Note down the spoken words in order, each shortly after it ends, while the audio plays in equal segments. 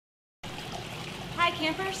Hi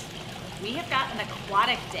campers, we have got an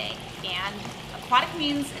aquatic day, and aquatic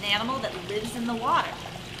means an animal that lives in the water.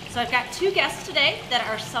 So I've got two guests today that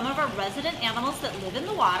are some of our resident animals that live in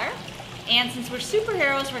the water, and since we're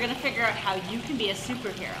superheroes, we're going to figure out how you can be a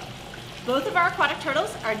superhero. Both of our aquatic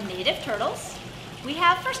turtles are native turtles. We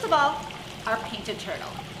have, first of all, our painted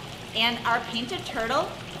turtle. And our painted turtle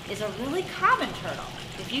is a really common turtle.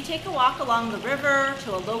 If you take a walk along the river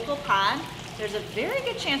to a local pond, there's a very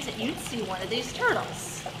good chance that you'd see one of these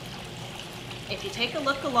turtles. If you take a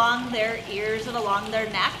look along their ears and along their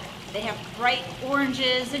neck, they have bright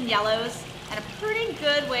oranges and yellows, and a pretty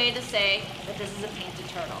good way to say that this is a painted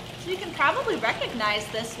turtle. So you can probably recognize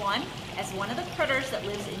this one as one of the critters that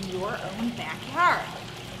lives in your own backyard.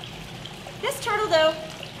 This turtle, though,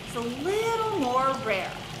 is a little more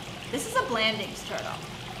rare. This is a Blanding's turtle,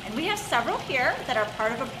 and we have several here that are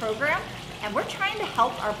part of a program, and we're trying to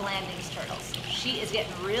help our Blanding's turtles. She is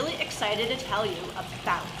getting really excited to tell you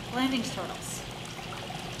about Blanding's turtles.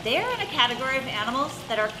 They are in a category of animals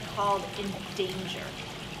that are called endangered.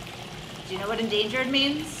 Do you know what endangered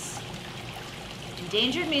means?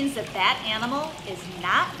 Endangered means that that animal is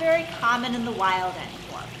not very common in the wild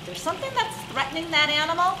anymore. There's something that's threatening that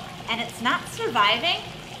animal, and it's not surviving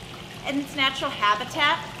in its natural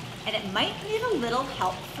habitat, and it might need a little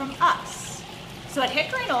help from us. So at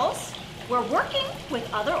Hickory Knolls, we're working with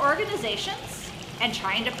other organizations and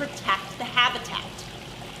trying to protect the habitat.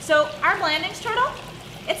 So our Blanding's turtle,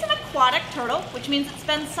 it's an aquatic turtle, which means it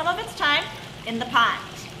spends some of its time in the pond.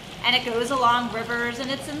 And it goes along rivers and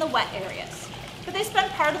it's in the wet areas. But they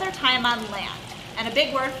spend part of their time on land. And a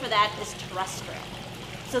big word for that is terrestrial.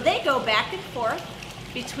 So they go back and forth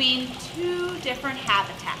between two different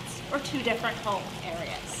habitats or two different home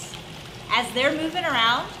areas. As they're moving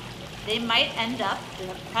around, they might end up with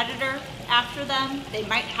a predator after them. They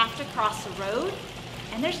might have to cross a road,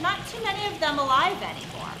 and there's not too many of them alive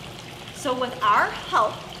anymore. So with our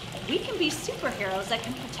help, we can be superheroes that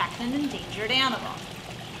can protect an endangered animal.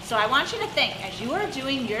 So I want you to think, as you are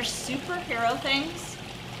doing your superhero things,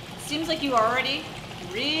 it seems like you already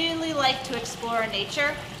really like to explore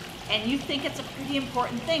nature, and you think it's a pretty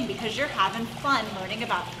important thing because you're having fun learning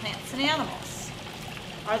about plants and animals.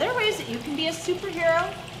 Are there ways that you can be a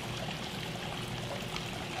superhero?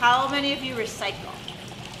 How many of you recycle?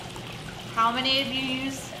 How many of you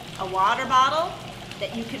use a water bottle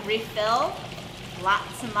that you can refill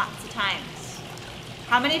lots and lots of times?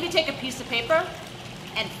 How many of you take a piece of paper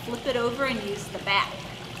and flip it over and use the back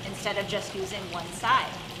instead of just using one side?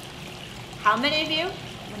 How many of you,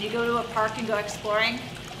 when you go to a park and go exploring,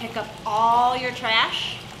 pick up all your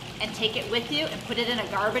trash and take it with you and put it in a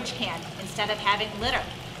garbage can instead of having litter?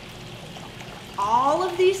 All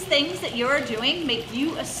of these things that you're doing make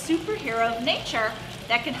you a superhero of nature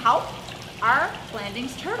that can help our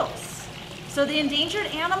Blanding's turtles. So the endangered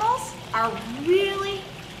animals are really,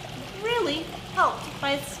 really helped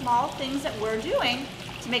by small things that we're doing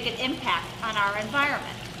to make an impact on our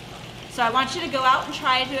environment. So I want you to go out and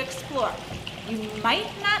try to explore. You might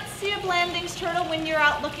not see a Blanding's turtle when you're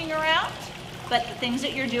out looking around, but the things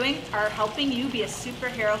that you're doing are helping you be a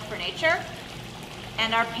superhero for nature.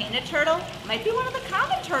 And our painted turtle might be one of the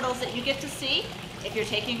common turtles that you get to see if you're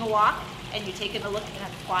taking a walk and you're taking a look in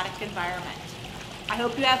an aquatic environment. I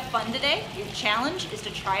hope you have fun today. Your challenge is to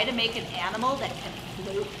try to make an animal that can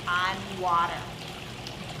float on water.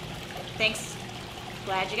 Thanks.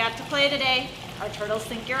 Glad you got to play today. Our turtles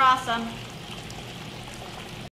think you're awesome.